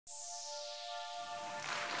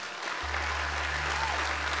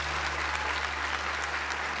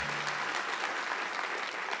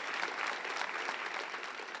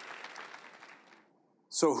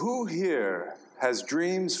So who here has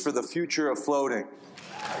dreams for the future of floating?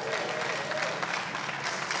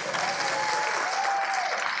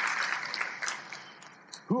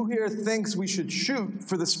 Who here thinks we should shoot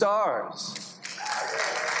for the stars?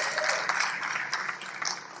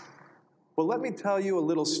 Well, let me tell you a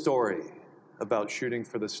little story about shooting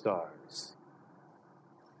for the stars.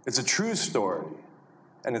 It's a true story,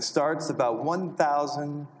 and it starts about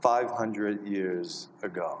 1,500 years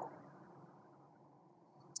ago.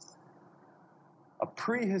 A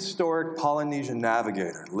prehistoric Polynesian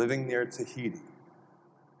navigator living near Tahiti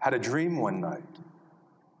had a dream one night.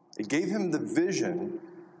 It gave him the vision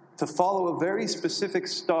to follow a very specific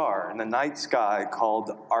star in the night sky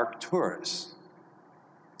called Arcturus,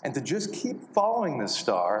 and to just keep following this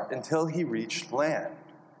star until he reached land.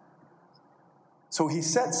 So he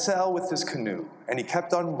set sail with his canoe, and he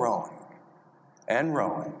kept on rowing, and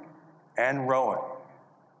rowing, and rowing,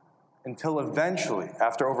 until eventually,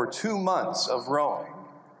 after over 2 months of rowing,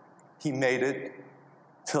 he made it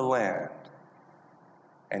to land.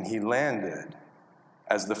 And he landed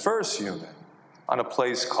as the first human on a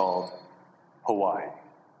place called Hawaii.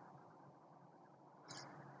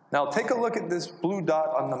 Now take a look at this blue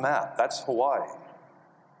dot on the map. That's Hawaii.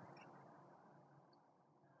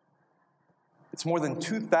 It's more than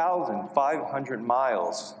 2,500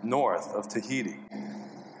 miles north of Tahiti.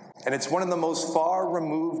 And it's one of the most far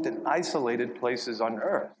removed and isolated places on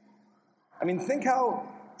Earth. I mean, think how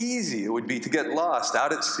easy it would be to get lost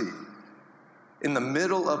out at sea in the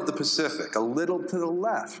middle of the Pacific, a little to the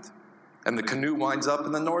left, and the canoe winds up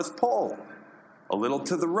in the North Pole, a little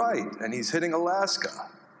to the right, and he's hitting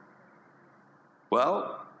Alaska.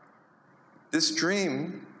 Well, this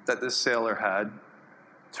dream that this sailor had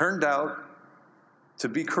turned out to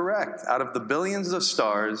be correct. Out of the billions of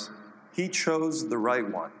stars, he chose the right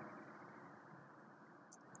one.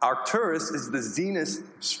 Arcturus is the zenith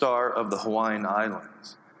star of the Hawaiian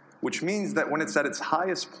Islands, which means that when it's at its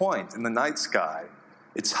highest point in the night sky,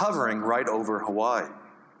 it's hovering right over Hawaii.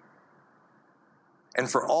 And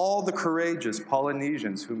for all the courageous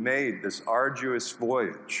Polynesians who made this arduous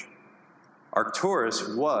voyage, Arcturus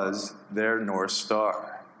was their North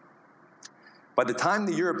Star. By the time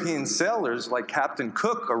the European sailors like Captain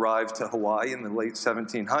Cook arrived to Hawaii in the late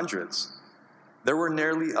 1700s, there were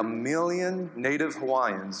nearly 1 million native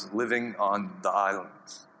Hawaiians living on the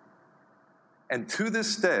islands. And to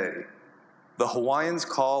this day, the Hawaiians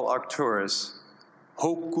call Arcturus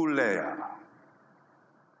Hokulea,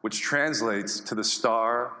 which translates to the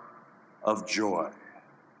star of joy.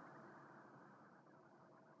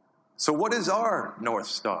 So what is our North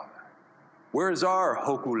Star? Where is our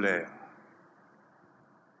Hokulea?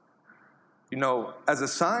 You know, as a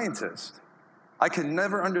scientist, I can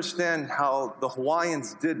never understand how the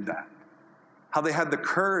Hawaiians did that, how they had the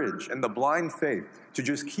courage and the blind faith to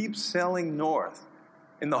just keep sailing north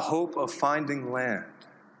in the hope of finding land.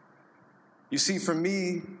 You see, for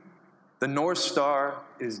me, the North Star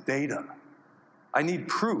is data. I need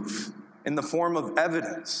proof in the form of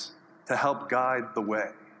evidence to help guide the way.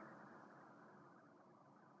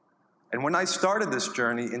 And when I started this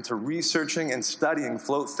journey into researching and studying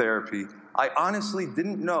float therapy, I honestly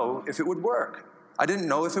didn't know if it would work. I didn't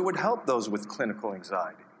know if it would help those with clinical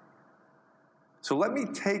anxiety. So let me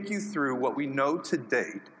take you through what we know to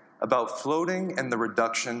date about floating and the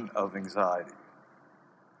reduction of anxiety.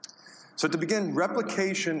 So to begin,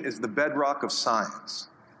 replication is the bedrock of science.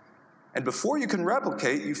 And before you can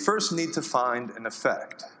replicate, you first need to find an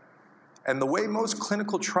effect. And the way most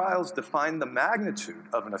clinical trials define the magnitude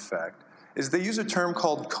of an effect is they use a term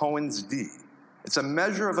called Cohen's d. It's a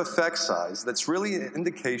measure of effect size that's really an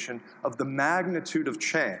indication of the magnitude of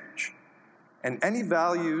change. And any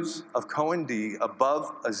values of Cohen d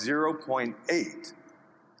above a 0.8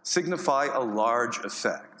 signify a large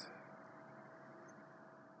effect.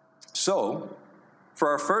 So, for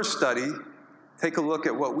our first study, take a look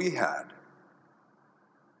at what we had.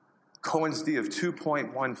 Cohen's d of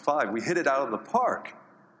 2.15. We hit it out of the park.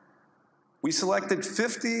 We selected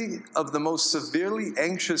 50 of the most severely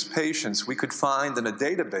anxious patients we could find in a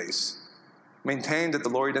database maintained at the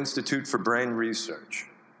Laureate Institute for Brain Research.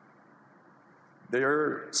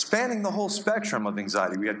 They're spanning the whole spectrum of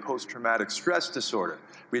anxiety. We had post-traumatic stress disorder.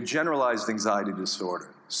 We had generalized anxiety disorder,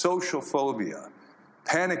 social phobia,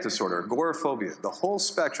 panic disorder, agoraphobia, the whole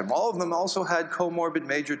spectrum. All of them also had comorbid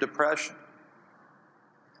major depression.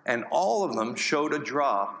 And all of them showed a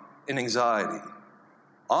drop in anxiety.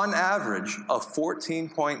 On average, a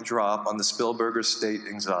 14-point drop on the Spielberger State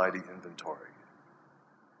Anxiety Inventory.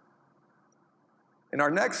 In our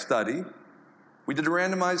next study, we did a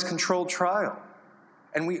randomized controlled trial.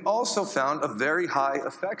 And we also found a very high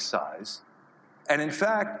effect size And in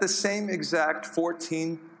fact, the same exact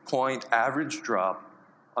 14-point average drop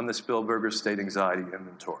on the Spielberger State Anxiety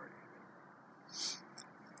Inventory.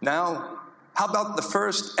 Now, how about the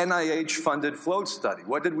first NIH-funded float study?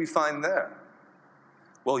 What did we find there?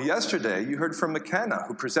 Well, yesterday, you heard from McKenna,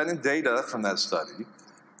 who presented data from that study,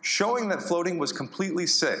 showing that floating was completely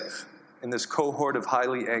safe in this cohort of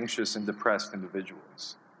highly anxious and depressed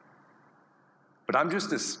individuals. But I'm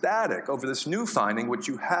just ecstatic over this new finding, which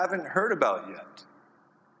you haven't heard about yet.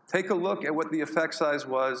 Take a look at what the effect size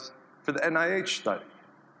was for the NIH study.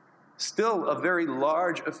 Still a very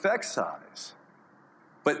large effect size.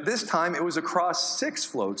 But this time, it was across 6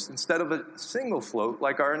 floats instead of a single float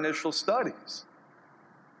like our initial studies.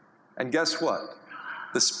 And guess what?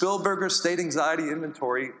 The Spielberger State Anxiety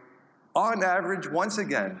Inventory, on average, once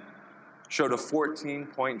again, showed a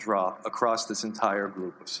 14-point drop across this entire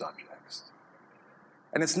group of subjects.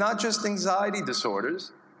 And it's not just anxiety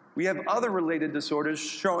disorders. We have other related disorders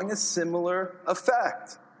showing a similar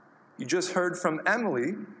effect. You just heard from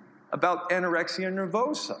Emily about anorexia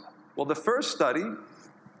nervosa. Well, the first study,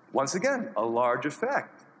 once again, a large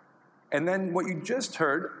effect. And then what you just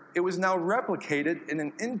heard, it was now replicated in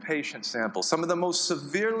an inpatient sample, some of the most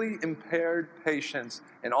severely impaired patients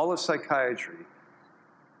in all of psychiatry.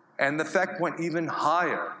 And the effect went even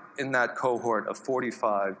higher in that cohort of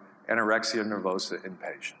 45 anorexia nervosa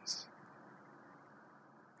inpatients.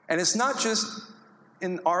 And it's not just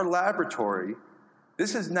in our laboratory.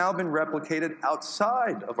 This has now been replicated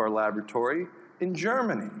outside of our laboratory in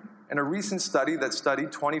Germany in a recent study that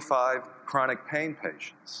studied 25 chronic pain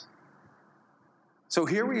patients. So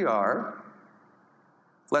here we are,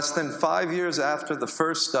 less than 5 years after the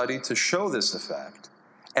first study to show this effect,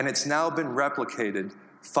 and it's now been replicated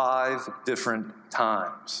 5 different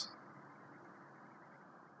times.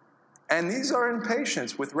 And these are in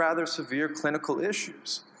patients with rather severe clinical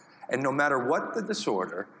issues. And no matter what the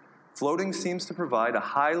disorder, floating seems to provide a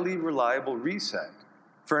highly reliable reset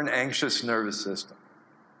for an anxious nervous system.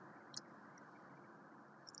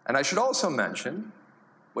 And I should also mention,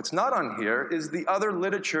 what's not on here is the other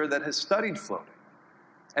literature that has studied floating.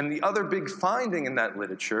 And the other big finding in that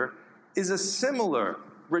literature is a similar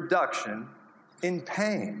reduction in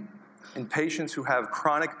pain in patients who have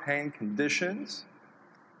chronic pain conditions,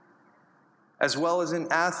 as well as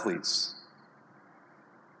in athletes.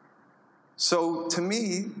 So to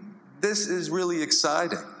me, this is really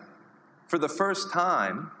exciting. For the first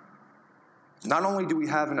time, not only do we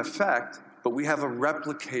have an effect, but we have a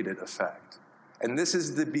replicated effect. And this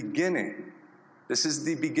is the beginning. This is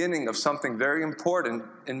the beginning of something very important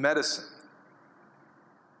in medicine.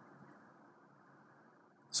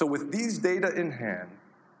 So with these data in hand,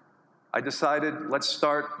 I decided, let's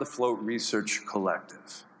start the Float Research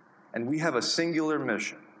Collective. And we have a singular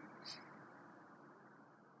mission: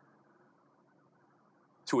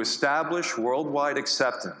 to establish worldwide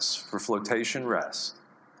acceptance for flotation-REST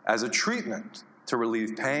as a treatment to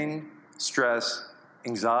relieve pain, stress,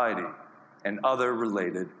 anxiety, and other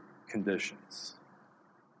related conditions.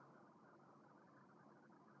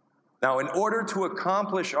 Now, in order to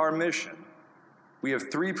accomplish our mission, we have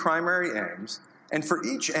 3 primary aims, and for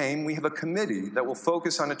each aim, we have a committee that will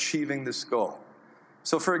focus on achieving this goal.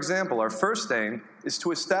 So, for example, our first aim is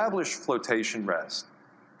to establish flotation-REST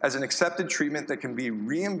as an accepted treatment that can be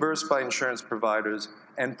reimbursed by insurance providers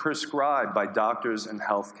and prescribed by doctors and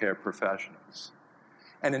healthcare professionals.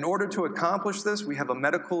 And in order to accomplish this, we have a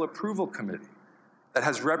medical approval committee that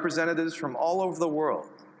has representatives from all over the world.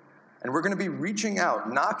 And we're going to be reaching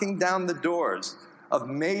out, knocking down the doors of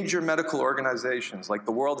major medical organizations like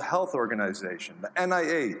the World Health Organization, the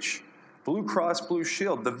NIH, Blue Cross Blue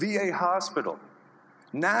Shield, the VA hospital,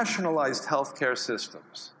 nationalized healthcare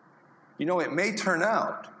systems. You know, it may turn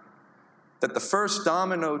out that the first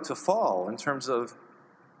domino to fall in terms of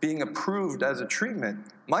being approved as a treatment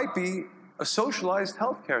might be a socialized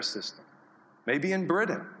healthcare system, maybe in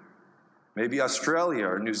Britain, maybe Australia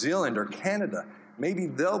or New Zealand or Canada. Maybe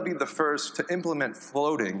they'll be the first to implement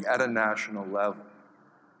floating at a national level.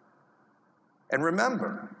 And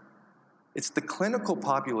remember, it's the clinical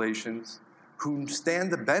populations who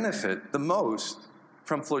stand to benefit the most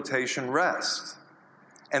from flotation-REST.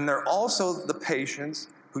 And they're also the patients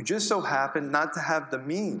who just so happen not to have the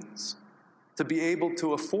means to be able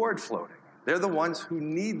to afford floating. They're the ones who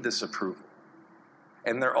need this approval.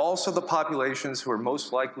 And they're also the populations who are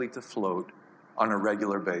most likely to float on a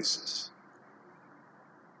regular basis.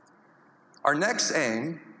 Our next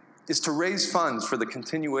aim is to raise funds for the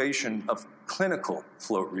continuation of clinical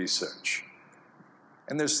float research.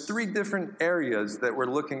 And there's 3 different areas that we're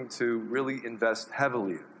looking to really invest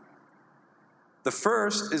heavily in. The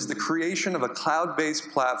first is the creation of a cloud-based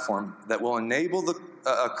platform that will enable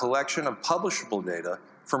a collection of publishable data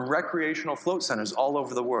from recreational float centers all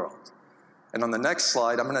over the world. And on the next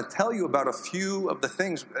slide, I'm going to tell you about a few of the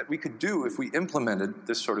things that we could do if we implemented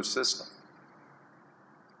this sort of system.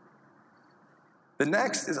 The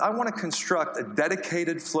next is I want to construct a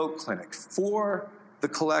dedicated float clinic for the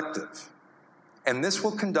collective. And this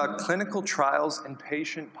will conduct clinical trials in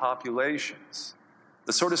patient populations,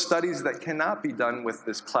 the sort of studies that cannot be done with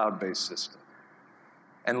this cloud-based system.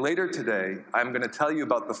 And later today, I'm going to tell you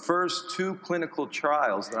about the first 2 clinical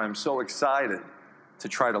trials that I'm so excited to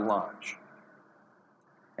try to launch.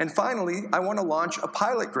 And finally, I want to launch a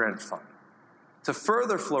pilot grant fund to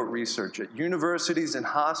further float research at universities and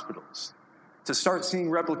hospitals, to start seeing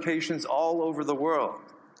replications all over the world.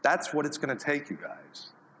 That's what it's going to take, you guys.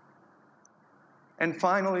 And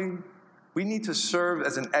finally, we need to serve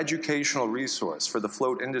as an educational resource for the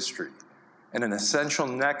float industry and an essential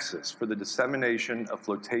nexus for the dissemination of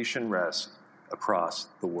flotation-REST across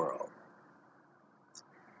the world.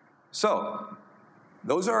 So,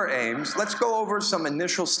 those are our aims. Let's go over some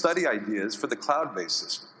initial study ideas for the cloud-based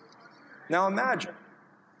system. Now imagine,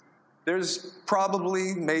 there's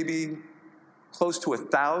probably maybe close to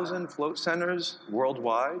 1,000 float centers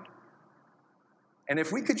worldwide. And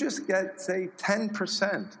if we could just get, say,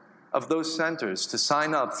 10% of those centers to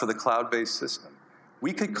sign up for the cloud-based system,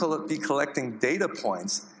 we could be collecting data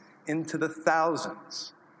points into the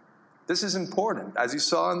thousands. This is important. As you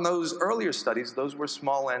saw in those earlier studies, those were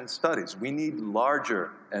small-end studies. We need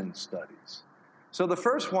larger-end studies. So the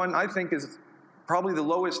first one, I think, is probably the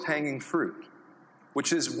lowest hanging fruit,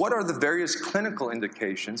 which is what are the various clinical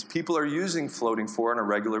indications people are using floating for on a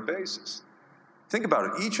regular basis. Think about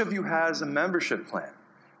it. Each of you has a membership plan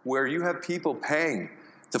where you have people paying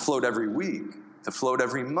to float every week, to float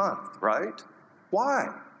every month, right? Why?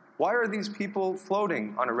 Why are these people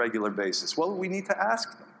floating on a regular basis? Well, we need to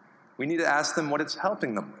ask them. We need to ask them what it's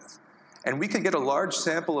helping them with. And we could get a large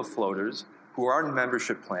sample of floaters who are on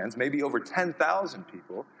membership plans, maybe over 10,000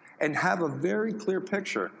 people, and have a very clear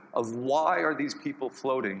picture of why are these people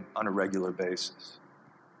floating on a regular basis.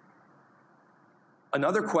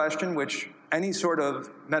 Another question which any sort of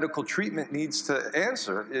medical treatment needs to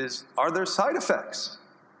answer is, are there side effects?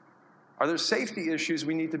 Are there safety issues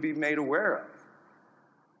we need to be made aware of?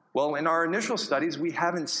 Well, in our initial studies, we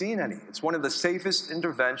haven't seen any. It's one of the safest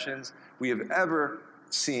interventions we have ever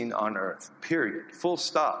seen on Earth, period, full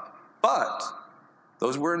stop. But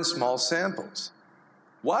those were in small samples.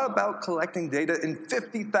 What about collecting data in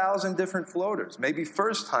 50,000 different floaters, maybe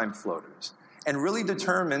first-time floaters, and really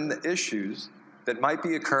determine the issues that might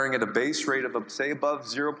be occurring at a base rate of, say, above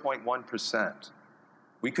 0.1%?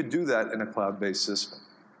 We could do that in a cloud-based system.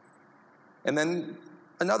 And then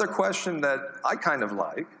another question that I kind of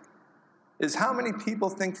like is how many people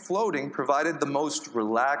think floating provided the most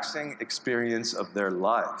relaxing experience of their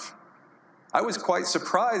life? I was quite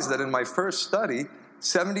surprised that in my first study,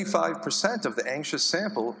 75% of the anxious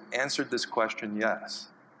sample answered this question yes.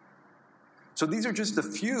 So these are just a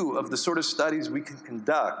few of the sort of studies we can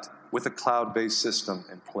conduct with a cloud-based system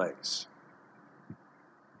in place.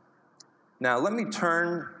 Now let me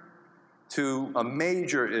turn to a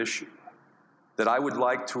major issue that I would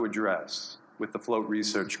like to address with the Float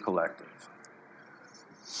Research Collective.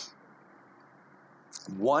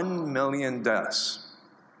 1 million deaths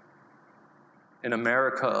in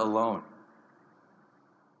America alone.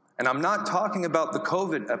 And I'm not talking about the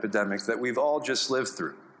COVID epidemic that we've all just lived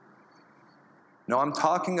through. No, I'm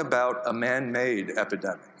talking about a man-made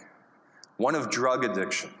epidemic, one of drug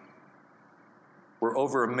addiction, where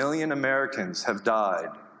over 1 million Americans have died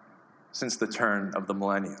since the turn of the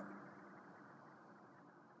millennium.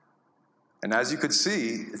 And as you could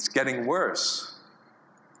see, it's getting worse.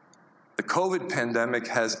 The COVID pandemic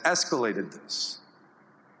has escalated this.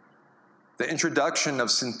 The introduction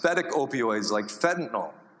of synthetic opioids like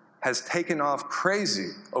fentanyl has taken off crazy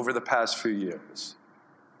over the past few years.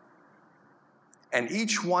 And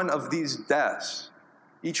each one of these deaths,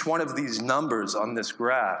 each one of these numbers on this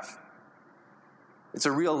graph, it's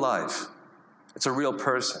a real life. It's a real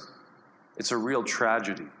person. It's a real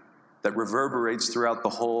tragedy that reverberates throughout the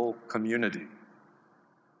whole community.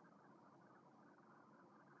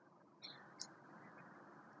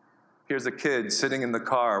 Here's a kid sitting in the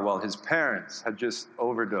car while his parents had just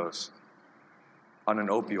overdosed on an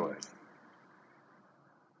opioid.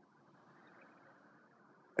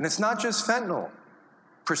 And it's not just fentanyl.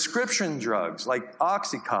 Prescription drugs like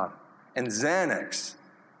Oxycontin and Xanax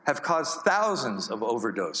have caused thousands of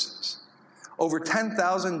overdoses. Over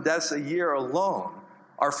 10,000 deaths a year alone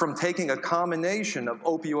are from taking a combination of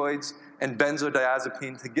opioids and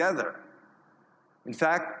benzodiazepine together. In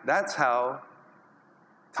fact, that's how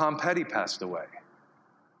Tom Petty passed away.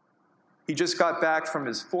 He just got back from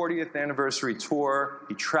his 40th anniversary tour.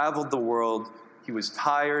 He traveled the world. He was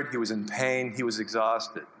tired. He was in pain. He was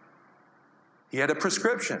exhausted. He had a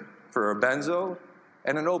prescription for a benzo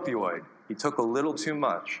and an opioid. He took a little too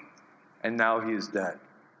much, and now he is dead.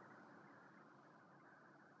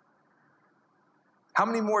 How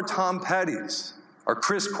many more Tom Pettys or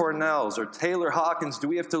Chris Cornells or Taylor Hawkins do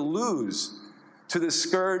we have to lose to the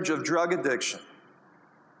scourge of drug addiction?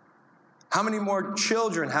 How many more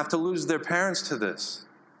children have to lose their parents to this?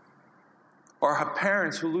 Or have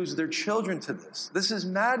parents who lose their children to this? This is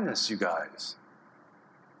madness, you guys.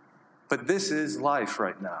 But this is life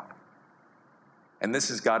right now. And this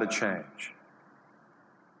has got to change.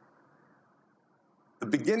 The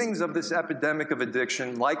beginnings of this epidemic of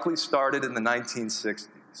addiction likely started in the 1960s.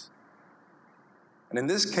 And in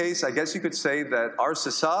this case, I guess you could say that our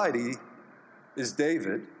society is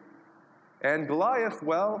David, and Goliath,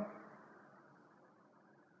 well,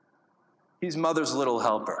 he's mother's little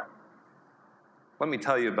helper. Let me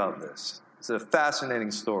tell you about this. It's a fascinating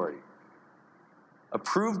story.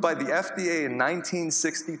 Approved by the FDA in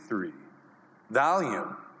 1963,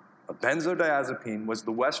 Valium, a benzodiazepine, was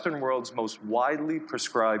the Western world's most widely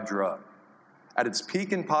prescribed drug. At its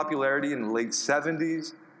peak in popularity in the late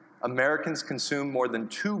 70s, Americans consumed more than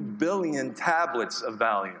 2 billion tablets of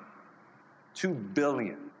Valium. 2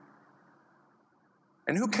 billion.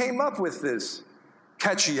 And who came up with this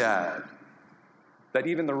catchy ad that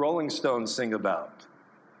even the Rolling Stones sing about?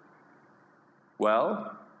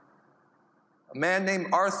 Well, a man named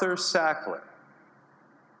Arthur Sackler.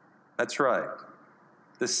 That's right.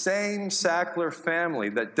 The same Sackler family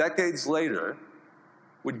that decades later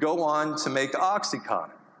would go on to make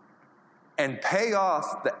OxyContin and pay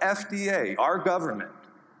off the FDA, our government,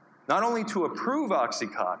 not only to approve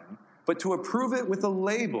OxyContin, but to approve it with a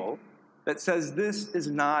label that says this is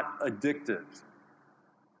not addictive.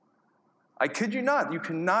 I kid you not, you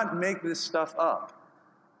cannot make this stuff up.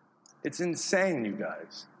 It's insane, you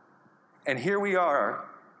guys. And here we are,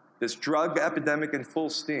 this drug epidemic in full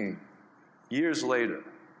steam, years later.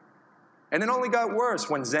 And it only got worse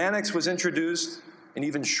when Xanax was introduced, an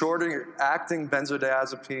even shorter acting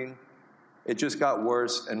benzodiazepine. It just got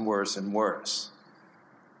worse and worse and worse.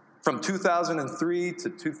 From 2003 to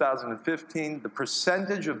 2015, the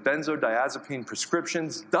percentage of benzodiazepine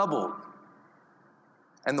prescriptions doubled.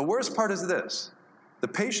 And the worst part is this: the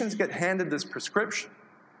patients get handed this prescription,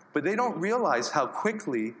 but they don't realize how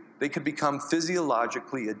quickly they could become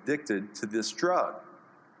physiologically addicted to this drug.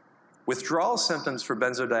 Withdrawal symptoms for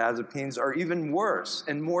benzodiazepines are even worse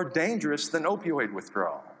and more dangerous than opioid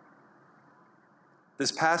withdrawal.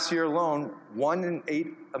 This past year alone, 1 in 8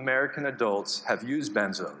 American adults have used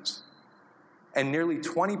benzos, and nearly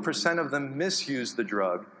 20% of them misuse the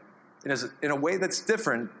drug in a way that's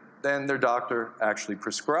different than their doctor actually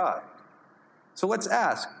prescribed. So let's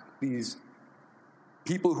ask these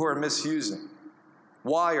people who are misusing,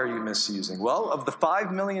 why are you misusing? Well, of the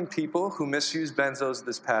 5 million people who misused benzos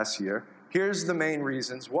this past year, here's the main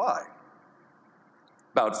reasons why.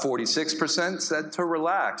 About 46% said to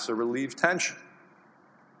relax or relieve tension.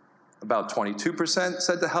 About 22%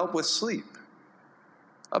 said to help with sleep.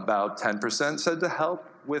 About 10% said to help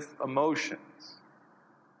with emotions.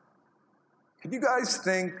 Can you guys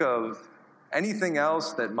think of anything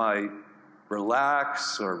else that might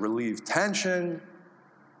relax or relieve tension,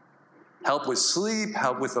 help with sleep,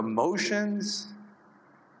 help with emotions?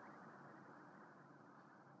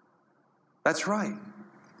 That's right.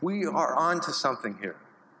 We are onto something here.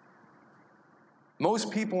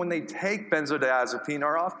 Most people, when they take benzodiazepine,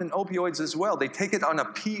 are often opioids as well. They take it on a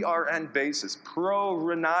PRN basis, pro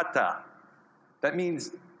rata. That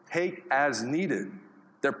means take as needed.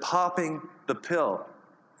 They're popping the pill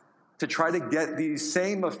to try to get these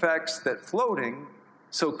same effects that floating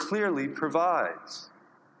so clearly provides.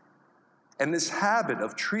 And this habit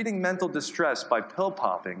of treating mental distress by pill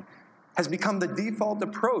popping has become the default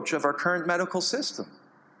approach of our current medical system.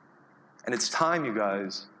 And it's time, you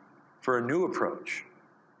guys, for a new approach.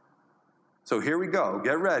 So here we go.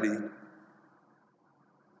 Get ready.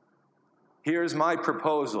 Here's my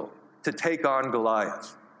proposal to take on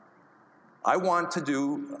Goliath. I want to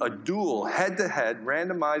do a dual, head-to-head,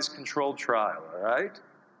 randomized controlled trial, all right?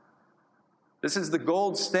 This is the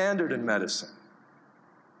gold standard in medicine.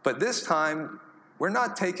 But this time, we're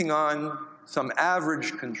not taking on some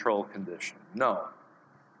average control condition. No.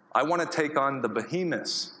 I want to take on the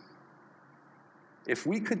behemoths. If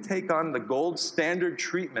we could take on the gold standard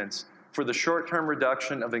treatments for the short-term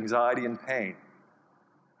reduction of anxiety and pain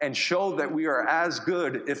and show that we are as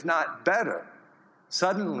good, if not better,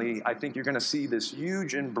 suddenly I think you're going to see this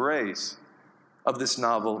huge embrace of this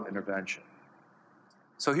novel intervention.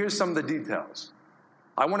 So here's some of the details.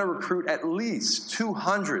 I want to recruit at least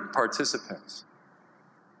 200 participants.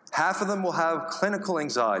 Half of them will have clinical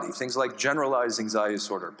anxiety, things like generalized anxiety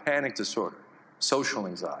disorder, panic disorder, social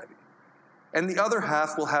anxiety. And the other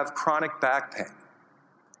half will have chronic back pain.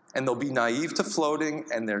 And they'll be naive to floating,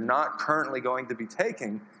 and they're not currently going to be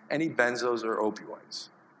taking any benzos or opioids.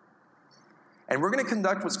 And we're going to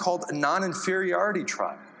conduct what's called a non-inferiority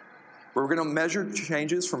trial, where we're going to measure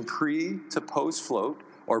changes from pre to post-float,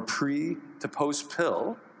 or pre to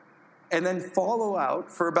post-pill, and then follow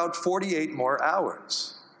out for about 48 more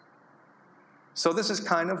hours. So this is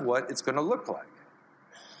kind of what it's going to look like.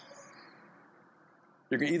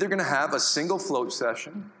 You're either going to have a single float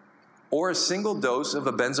session or a single dose of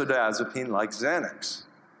a benzodiazepine like Xanax.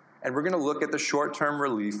 And we're going to look at the short-term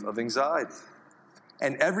relief of anxiety.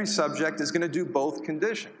 And every subject is going to do both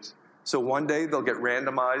conditions. So one day they'll get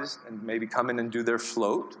randomized and maybe come in and do their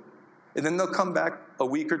float. And then they'll come back a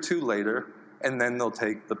week or two later, and then they'll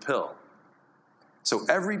take the pill. So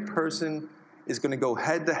every person is going to go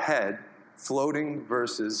head-to-head, floating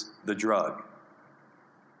versus the drug.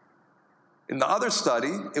 In the other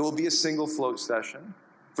study, it will be a single float session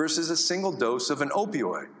versus a single dose of an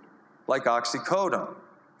opioid, like oxycodone,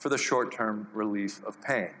 for the short-term relief of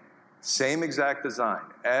pain. Same exact design.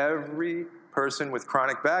 Every person with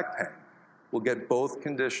chronic back pain will get both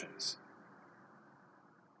conditions.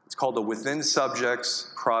 It's called a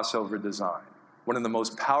within-subjects crossover design, one of the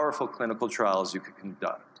most powerful clinical trials you could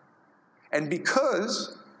conduct. And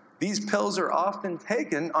because these pills are often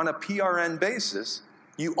taken on a PRN basis,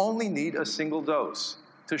 you only need a single dose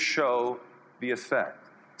to show the effect,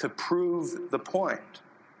 to prove the point.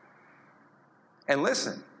 And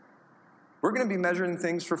listen, we're going to be measuring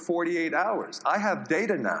things for 48 hours. I have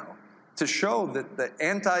data now to show that the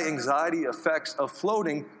anti-anxiety effects of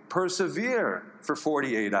floating persevere for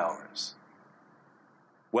 48 hours.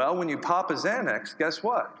 Well, when you pop a Xanax, guess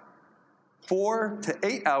what? 4 to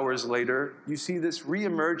 8 hours later, you see this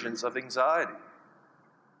reemergence of anxiety.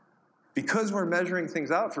 Because we're measuring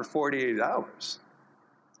things out for 48 hours,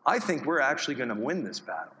 I think we're actually going to win this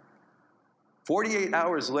battle. 48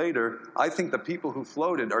 hours later, I think the people who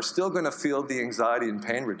floated are still going to feel the anxiety and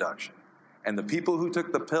pain reduction. And the people who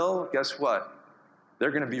took the pill, guess what?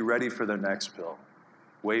 They're going to be ready for their next pill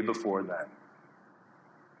way before then.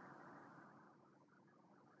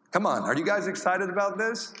 Come on, are you guys excited about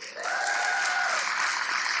this?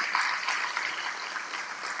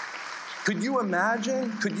 Could you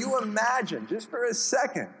imagine, just for a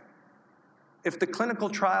second, if the clinical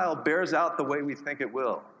trial bears out the way we think it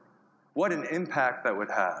will? What an impact that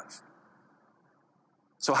would have.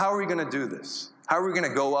 So how are we going to do this? How are we going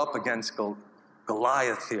to go up against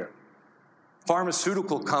Goliath here?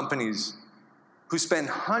 Pharmaceutical companies who spend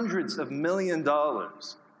hundreds of millions of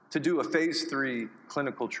dollars to do a phase 3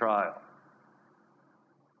 clinical trial.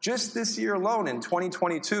 Just this year alone, in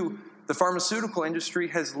 2022, the pharmaceutical industry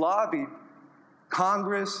has lobbied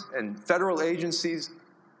Congress and federal agencies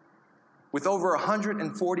with over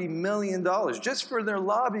 $140 million just for their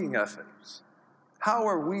lobbying efforts. How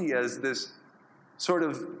are we, as this sort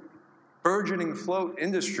of burgeoning float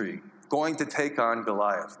industry, going to take on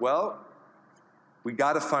Goliath? Well, we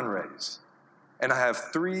got to fundraise. And I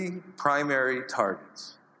have 3 primary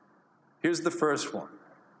targets. Here's the first one.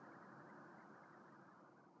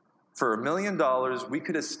 For $1 million, we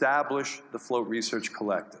could establish the Float Research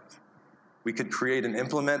Collective. We could create and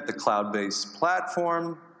implement the cloud-based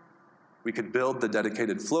platform. We could build the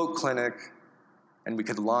dedicated float clinic, and we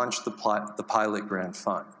could launch the pilot grant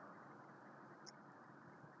fund.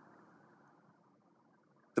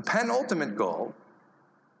 The penultimate goal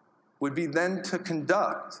would be then to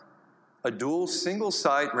conduct a dual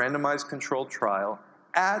single-site randomized controlled trial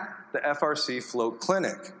at the FRC Float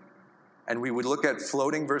Clinic. And we would look at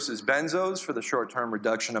floating versus benzos for the short-term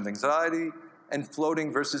reduction of anxiety, and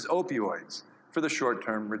floating versus opioids for the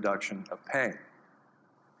short-term reduction of pain.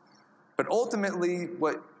 But ultimately,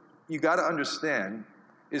 what you got to understand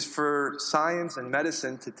is for science and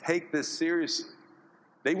medicine to take this seriously,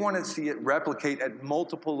 they want to see it replicate at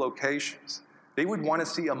multiple locations. They would want to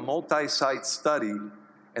see a multi-site study,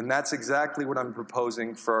 and that's exactly what I'm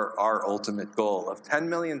proposing for our ultimate goal of $10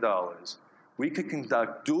 million. We could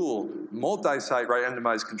conduct dual, multi-site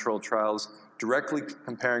randomized controlled trials directly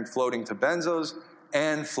comparing floating to benzos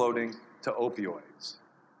and floating to opioids.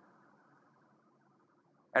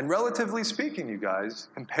 And relatively speaking, you guys,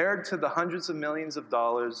 compared to the hundreds of millions of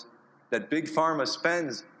dollars that Big Pharma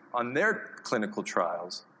spends on their clinical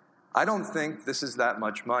trials, I don't think this is that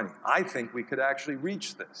much money. I think we could actually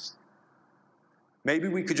reach this. Maybe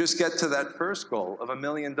we could just get to that first goal of $1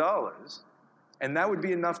 million, and that would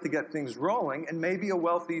be enough to get things rolling, and maybe a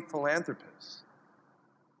wealthy philanthropist.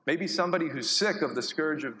 Maybe somebody who's sick of the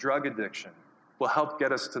scourge of drug addiction will help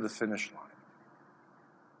get us to the finish line.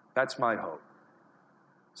 That's my hope.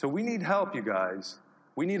 So we need help, you guys.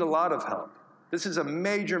 We need a lot of help. This is a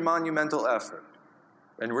major monumental effort,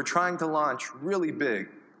 and we're trying to launch really big.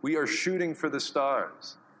 We are shooting for the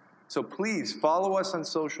stars. So please follow us on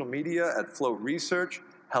social media at Float Research.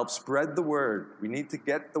 Help spread the word. We need to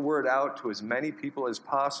get the word out to as many people as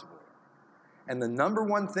possible. And the number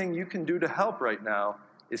one thing you can do to help right now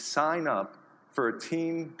is sign up for a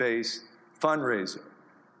team-based fundraiser.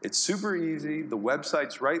 It's super easy. The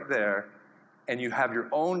website's right there. And you have your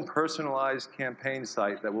own personalized campaign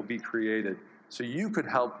site that will be created so you could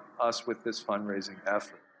help us with this fundraising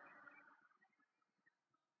effort.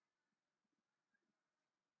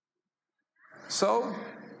 So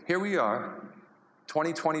here we are,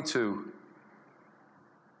 2022.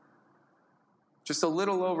 Just a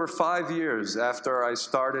little over 5 years after I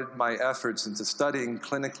started my efforts into studying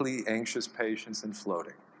clinically anxious patients and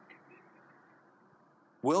floating.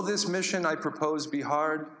 Will this mission I propose be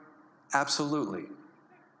hard? Absolutely.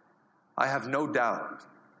 I have no doubt.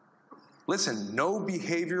 Listen, no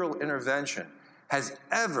behavioral intervention has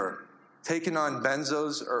ever taken on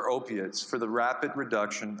benzos or opiates for the rapid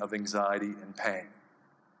reduction of anxiety and pain.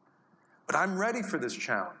 But I'm ready for this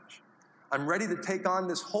challenge. I'm ready to take on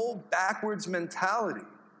this whole backwards mentality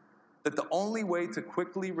that the only way to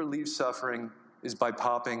quickly relieve suffering is by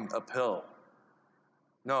popping a pill.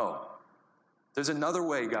 No, there's another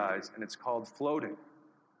way, guys, and it's called floating.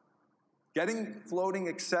 Getting floating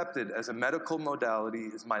accepted as a medical modality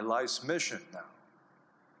is my life's mission now.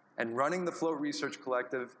 And running the Float Research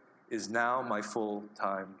Collective is now my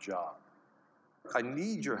full-time job. I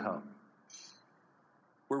need your help.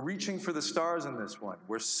 We're reaching for the stars in this one.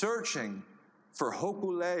 We're searching for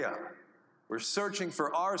Hokulea. We're searching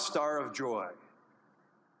for our star of joy.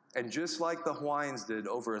 And just like the Hawaiians did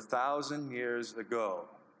over 1,000 years ago,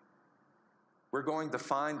 we're going to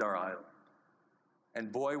find our island. And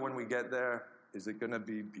boy, when we get there, is it going to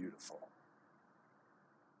be beautiful.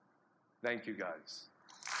 Thank you, guys.